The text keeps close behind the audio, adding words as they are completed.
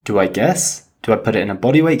Do I guess? Do I put it in a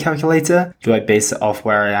body weight calculator? Do I base it off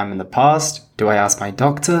where I am in the past? Do I ask my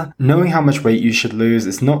doctor? Knowing how much weight you should lose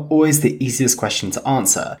is not always the easiest question to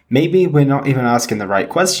answer. Maybe we're not even asking the right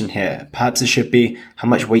question here. Perhaps it should be, how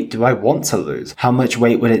much weight do I want to lose? How much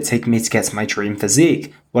weight would it take me to get to my dream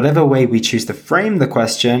physique? Whatever way we choose to frame the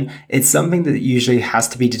question, it's something that usually has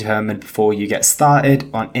to be determined before you get started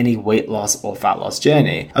on any weight loss or fat loss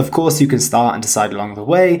journey. Of course, you can start and decide along the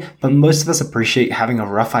way, but most of us appreciate having a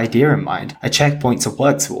rough idea in mind, a checkpoint to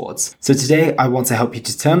work towards. So today, I want to help you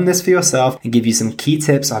determine this for yourself and give you some key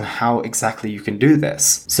tips on how exactly you can do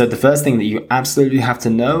this. So the first thing that you absolutely have to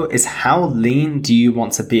know is, how lean do you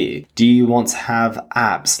want to be? Do you want to have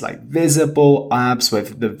abs, like visible abs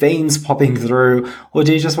with the veins popping through, or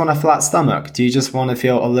do you just want a flat stomach? Do you just want to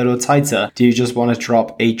feel a little tighter? Do you just want to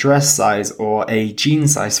drop a dress size or a jean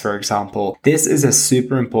size, for example? This is a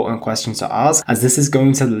super important question to ask, as this is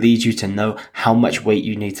going to lead you to know how much weight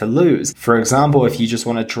you need to lose. For example, if you just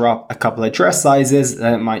want to drop a couple of dress sizes,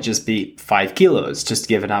 then it might just be 5 kilos, just to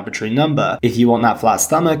give an arbitrary number. If you want that flat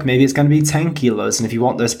stomach, maybe it's going to be 10 kilos. And if you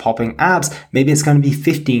want those popping abs, maybe it's going to be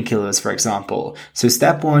 15 kilos, for example. So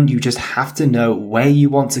step one, you just have to know where you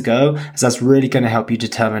want to go, as that's really going to help you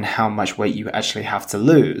determine how much weight you actually have to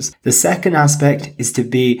lose. The second aspect is to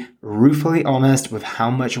be ruefully honest with how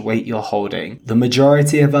much weight you're holding. The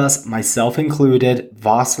majority of us, myself included,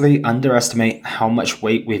 vastly underestimate how much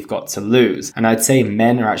weight we've got to lose. And I'd say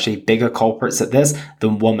men are actually bigger culprits at this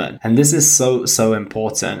than women. And this is so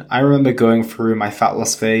important. I remember going through my fat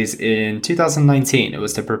loss phase in 2019. It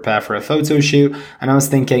was to prepare for a photo shoot. And I was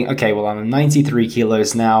thinking, okay, well, I'm 93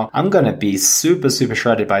 kilos now. I'm going to be super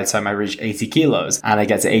shredded by the time I reach 80 kilos. And I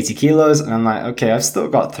get to 80 kilos and I'm like, okay, I've still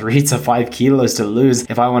got 3 to 5 kilos to lose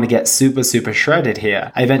if I want to get super shredded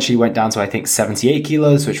here. I eventually went down to, I think, 78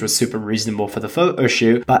 kilos, which was super reasonable for the photo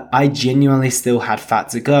shoot, but I genuinely still had fat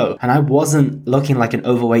to go. And I wasn't looking like an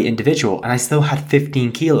overweight individual, and I still had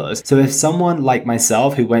 15 kilos. So if someone like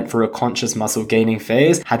myself, who went through a conscious muscle gaining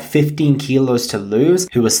phase, had 15 kilos to lose,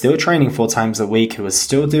 who was still training 4 times a week, who was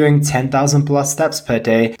still doing 10,000 plus steps per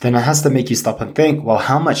day, then it has to make you stop and think, well,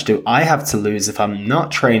 how much do I have to lose if I'm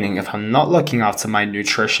not training, if I'm not looking after my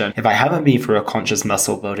nutrition, if I haven't been through a conscious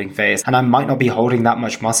muscle building phase, and I might not be holding that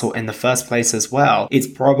much muscle in the first place as well? It's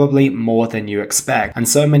probably more than you expect. And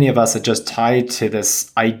so many of us are just tied to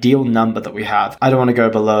this ideal number that we have. I don't want to go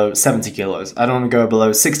below 70 kilos. I don't want to go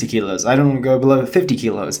below 60 kilos. I don't want to go below 50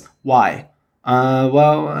 kilos. Why?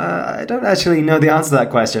 I don't actually know the answer to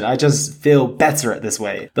that question. I just feel better at this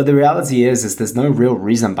way. But the reality is there's no real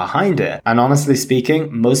reason behind it. And honestly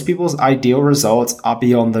speaking, most people's ideal results are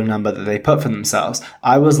beyond the number that they put for themselves.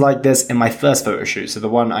 I was like this in my first photo shoot, so the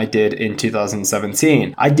one I did in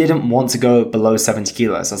 2017. I didn't want to go below 70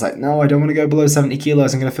 kilos. I was like, no, I don't want to go below 70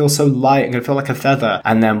 kilos. I'm going to feel so light. I'm going to feel like a feather.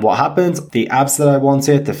 And then what happened? The abs that I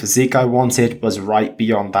wanted, the physique I wanted was right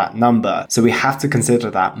beyond that number. So we have to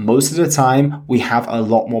consider that most of the time, we have a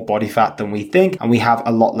lot more body fat than we think, and we have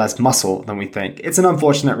a lot less muscle than we think. It's an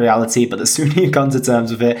unfortunate reality, but the sooner you come to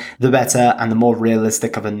terms with it, the better, and the more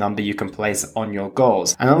realistic of a number you can place on your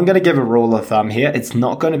goals. And I'm going to give a rule of thumb here. It's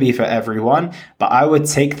not going to be for everyone, but I would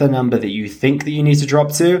take the number that you think that you need to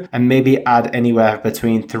drop to and maybe add anywhere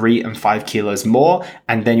between 3 and 5 kilos more,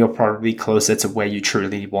 and then you're probably closer to where you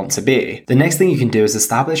truly want to be. The next thing you can do is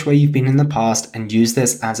establish where you've been in the past and use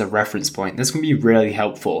this as a reference point. This can be really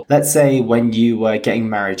helpful. Let's say when you were getting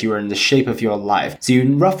married, you were in the shape of your life. So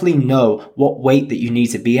you roughly know what weight that you need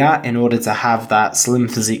to be at in order to have that slim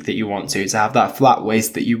physique that you want to have that flat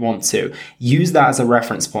waist that you want to. Use that as a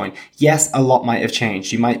reference point. Yes, a lot might have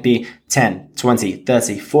changed. You might be 10, 20,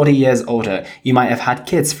 30, 40 years older. You might have had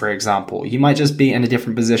kids, for example. You might just be in a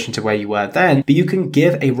different position to where you were then, but you can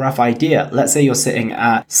give a rough idea. Let's say you're sitting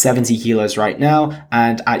at 70 kilos right now,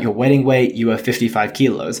 and at your wedding weight, you were 55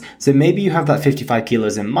 kilos. So maybe you have that 55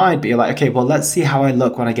 kilos in mind, but you're like, okay, well, let's see how I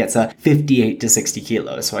look when I get to 58 to 60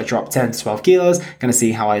 kilos. So I drop 10 to 12 kilos, gonna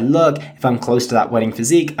see how I look. If I'm close to that wedding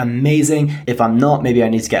physique, amazing. If I'm not, maybe I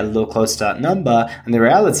need to get a little close to that number. And the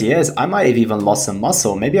reality is, I might have even lost some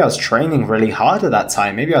muscle. Maybe I was training really hard at that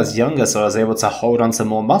time. Maybe I was younger, so I was able to hold on to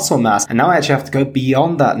more muscle mass. And now I actually have to go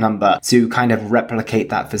beyond that number to kind of replicate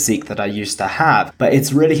that physique that I used to have. But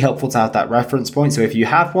it's really helpful to have that reference point. So if you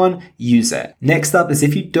have one, use it. Next up is,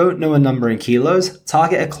 if you don't know a number in kilos,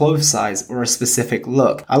 target a clothes size. size or a specific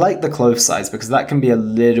look. I like the clothes size because that can be a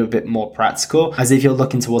little bit more practical, as if you're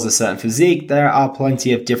looking towards a certain physique, there are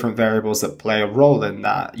plenty of different variables that play a role in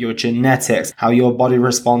that. Your genetics, how your body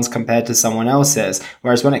responds compared to someone else's.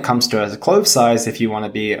 Whereas when it comes to a clothes size, if you want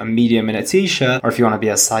to be a medium in a t-shirt or if you want to be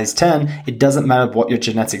a size 10, it doesn't matter what your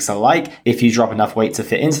genetics are like. If you drop enough weight to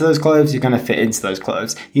fit into those clothes, you're going to fit into those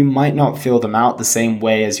clothes. You might not fill them out the same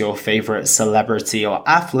way as your favorite celebrity or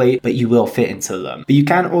athlete, but you will fit into them. But you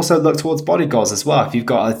can also look towards body goals as well. If you've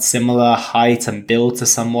got a similar height and build to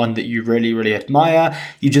someone that you really, really admire,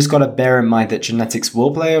 you just got to bear in mind that genetics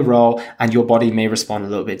will play a role and your body may respond a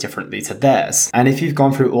little bit differently to theirs. And if you've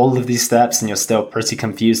gone through all of these steps and you're still pretty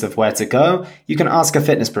confused of where to go, you can ask a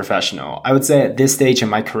fitness professional. I would say at this stage in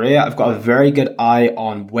my career, I've got a very good eye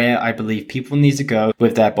on where I believe people need to go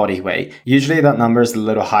with their body weight. Usually that number is a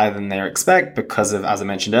little higher than they expect because of, as I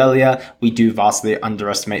mentioned earlier, we do vastly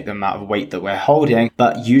underestimate the amount of weight that we're holding,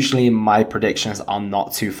 but usually my predictions are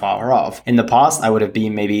not too far off. In the past, I would have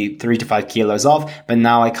been maybe 3 to 5 kilos off, but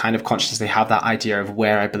now I kind of consciously have that idea of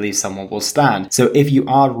where I believe someone will stand. So if you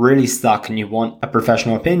are really stuck and you want a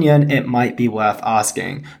professional opinion, it might be worth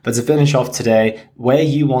asking. But to finish off today, where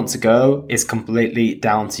you want to go is completely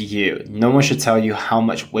down to you. No one should tell you how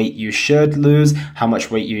much weight you should lose, how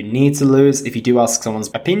much weight you need to lose. If you do ask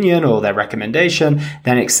someone's opinion or their recommendation,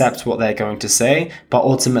 then accept what they're going to say, but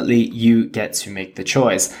ultimately you get to make the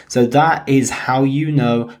choice. So that is how you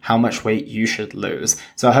know how much weight you should lose.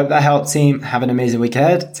 So I hope that helped, team. Have an amazing week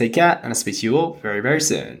ahead. Take care, and I'll speak to you all very, very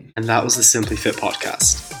soon. And that was the Simply Fit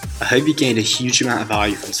podcast. I hope you gained a huge amount of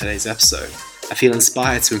value from today's episode. I feel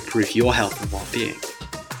inspired to improve your health and well-being.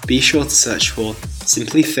 Be sure to search for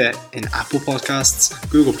Simply Fit in Apple Podcasts,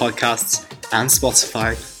 Google Podcasts, and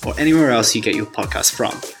Spotify, or anywhere else you get your podcast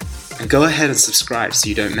from. And go ahead and subscribe so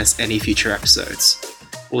you don't miss any future episodes.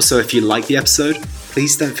 Also, if you like the episode,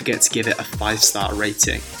 please don't forget to give it a 5-star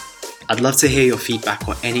rating. I'd love to hear your feedback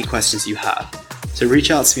or any questions you have. So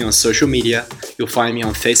reach out to me on social media. You'll find me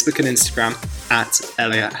on Facebook and Instagram at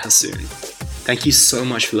Elliot Hassoun. Thank you so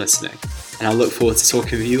much for listening, and I look forward to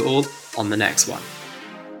talking with you all on the next one.